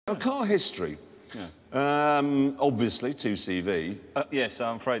Now, car history. Yeah. Obviously, 2CV. Yes,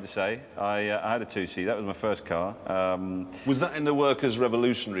 I'm afraid to say. I had a 2C. That was my first car. Was that in the Workers'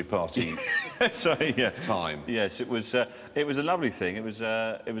 Revolutionary Party Sorry, yeah. time? Yes, it was a lovely thing. It was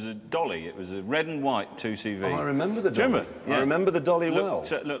a dolly. It was a red and white 2CV. Oh, I remember the dolly. Remember? Yeah. I remember the dolly well.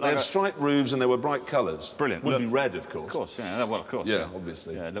 Looked They had striped roofs and they were bright colours. Brilliant. Would be red, of course. Of course, yeah. Well, of course. Yeah,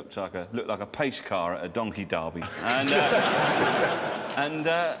 obviously. Yeah, it looked like a pace car at a donkey derby, and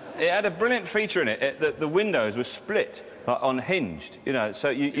it had a brilliant feature in it. The windows were split, like, unhinged, you know,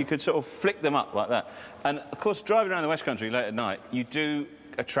 so you could sort of flick them up like that. And of course, driving around the West Country late at night, you do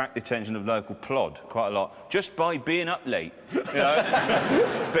attract the attention of local plod quite a lot just by being up late. You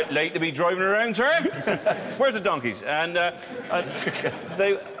know, bit late to be driving around, sir. Where's the donkeys? And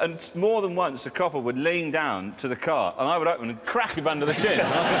more than once, a copper would lean down to the car, and I would open and crack him under the chin.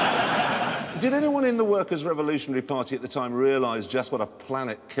 Did anyone in the Workers' Revolutionary Party at the time realise just what a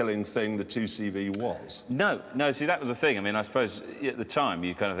planet-killing thing the 2CV was? No, see, that was the thing. I mean, I suppose at the time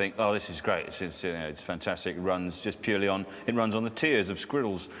you kind of think, oh, this is great. It's you know, it's fantastic. It runs just purely on... It runs on the tears of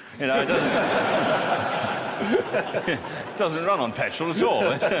squirrels. You know, it doesn't run on petrol at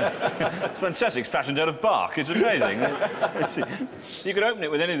all. It's fantastic. It's fashioned out of bark. It's amazing. You could open it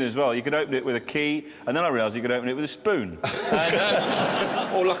with anything as well. You could open it with a key, and then I realised you could open it with a spoon.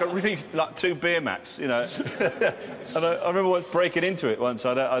 And, or like a really... like two beer mats, you know. And I remember once breaking into it once. I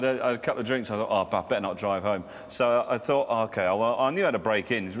had a couple of drinks. I thought, oh, I better not drive home. So I thought, oh, OK, well, I knew how to break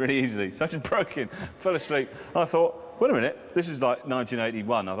in. It's really easily. So I just broke in, fell asleep. And I thought, wait a minute, this is like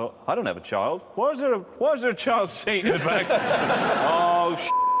 1981. I thought, I don't have a child. Why is there a child's seat in the back? Oh,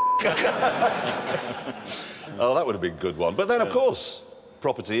 Oh, that would have been a good one. But then, of course,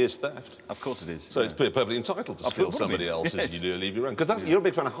 property is theft. Of course it is. So it's perfectly entitled to steal somebody else's and you do leave your own. Because you're a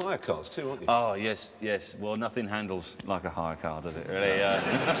big fan of hire cars too, aren't you? Oh, yes. Well, nothing handles like a hire car, does it? Really? You're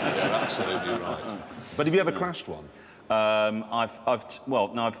absolutely right. But have you ever crashed one? I've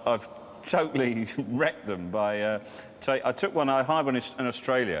totally wrecked them by... I took one, I hired one in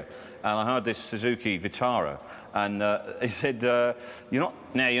Australia, and I hired this Suzuki Vitara, and he said, you're not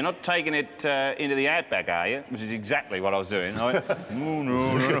taking it into the outback, are you? Which is exactly what I was doing. I went, no.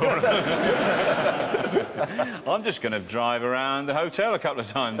 I'm just going to drive around the hotel a couple of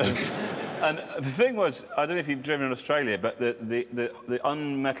times. And the thing was, I don't know if you've driven in Australia, but the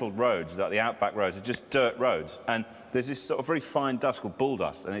unmetalled roads, like the outback roads, are just dirt roads. And there's this sort of very fine dust called bull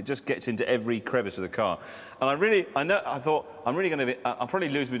dust, and it just gets into every crevice of the car. And I thought, I'll probably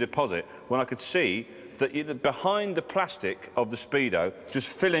lose my deposit when I could see that behind the plastic of the Speedo just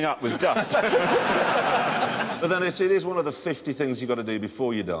filling up with dust. But then it is one of the 50 things you've got to do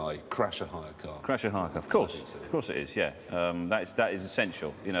before you die, crash a hire car. Crash a hire car, of course it is, yeah. That is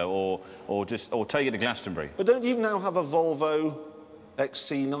essential, you know, or take it to Glastonbury. But don't you now have a Volvo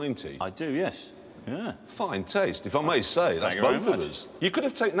XC90? I do, yes. Yeah. Fine taste, if I may say. That's both of us. You could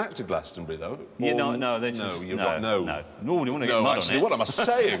have taken that to Glastonbury, though. Yeah, no. No, you want to get mud actually, on it. What am I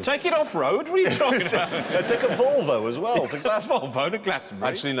saying? Take it off-road? What are you talking about? Take a Volvo as well to Glastonbury. Volvo to Glastonbury?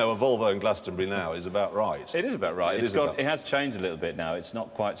 Actually, no, a Volvo in Glastonbury now is about right. It is about right. It has changed a little bit now. It's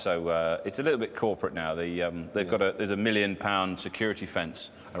not quite so... it's a little bit corporate now. There's a £1 million security fence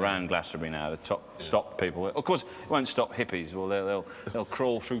around Glastonbury now to stop people. Of course, it won't stop hippies. Well, they'll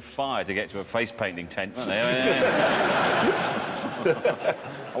crawl through fire to get to a face painting tent, won't they?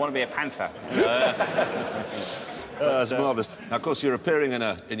 I want to be a panther. That's marvellous. Now, of course, you're appearing in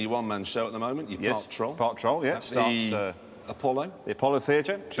your one-man show at the moment. Yes, Park Troll, yeah. That starts Apollo. The Apollo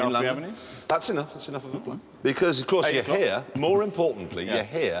Theatre, Shaftesbury Avenue. That's enough. That's enough of a play. Because, of course, you're here, more importantly, you're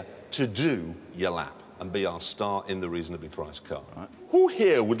here to do your lap and be our star in the reasonably priced car. Right. Who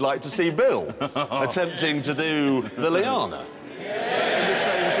here would like to see Bill attempting to do the Liana in the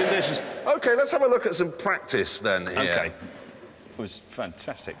same conditions? OK, let's have a look at some practice then here. OK. It was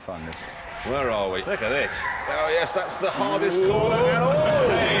fantastic fun, this. Where are we? Look at this. Oh, yes, that's the hardest corner. Oh,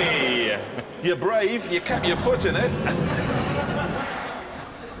 hey! You're brave. You kept your foot in it.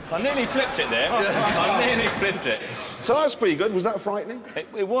 I nearly flipped it there. I nearly flipped it. So that's pretty good. Was that frightening?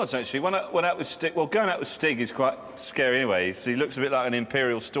 It was, actually. When I went out with Stig... Well, going out with Stig is quite scary anyway. He looks a bit like an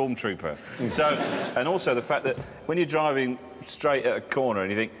Imperial stormtrooper. So, and also the fact that when you're driving straight at a corner and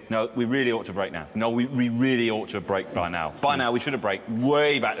you think, no, we really ought to brake now. No, we really ought to have braked by now. By now, we should have braked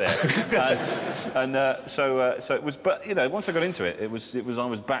way back there. So it was... But, you know, once I got into it, I was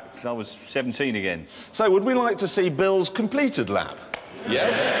back... I was 17 again. So would we like to see Bill's completed lap?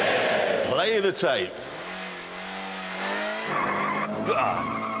 Yes? Play the tape. Look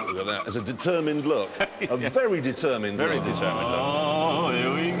at that. It's a determined look. A very determined look. Very determined look. Oh,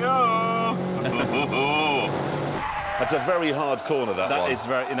 here we go. That's a very hard corner, that one. That is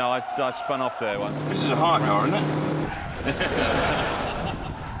very... You know, I spun off there once. This is a high car, isn't it?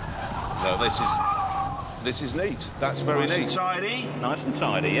 No, this is neat. That's very Nice neat. and tidy. Nice and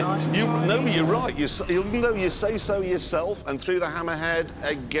tidy, yeah. Nice and No, you're right. Even though you say so yourself, and through the hammerhead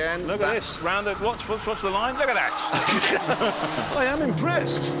again. Look at this. Round the... What's the line? Look at that. I am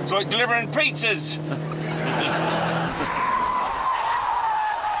impressed. It's like delivering pizzas.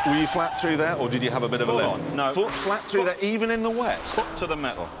 Were you flat through there, or did you have a bit of a Full limp? on, no. Foot flat through there, even in the wet? Foot to the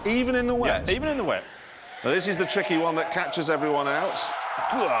metal. Even in the wet? Yeah, even in the wet. Now, this is the tricky one that catches everyone out.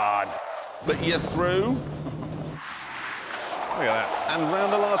 God. But you're through. Look at that. And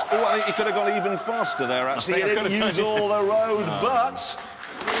round the last... Oh, I think you could have gone even faster there, actually. You think I didn't could have use done it. all the road, but...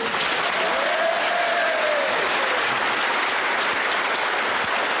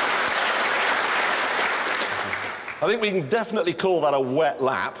 I think we can definitely call that a wet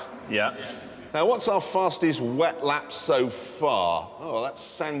lap. Yeah. Now, what's our fastest wet lap so far? Oh, well, that's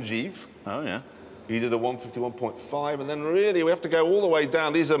Sanjeev. Oh, yeah. He did a 151.5, and then really we have to go all the way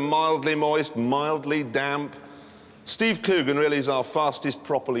down. These are mildly moist, mildly damp. Steve Coogan really is our fastest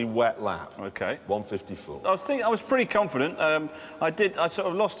properly wet lap. OK. 154. I was pretty confident. I sort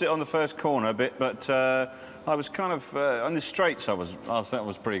of lost it on the first corner a bit, but I was kind of on the straights. I thought it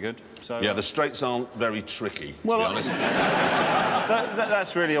was pretty good. So Yeah, the straights aren't very tricky, well, to be honest.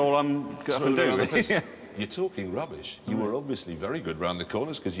 that's really all I can do. Really. You're talking rubbish. You were obviously very good round the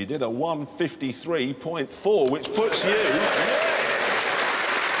corners because you did a 153.4, which puts you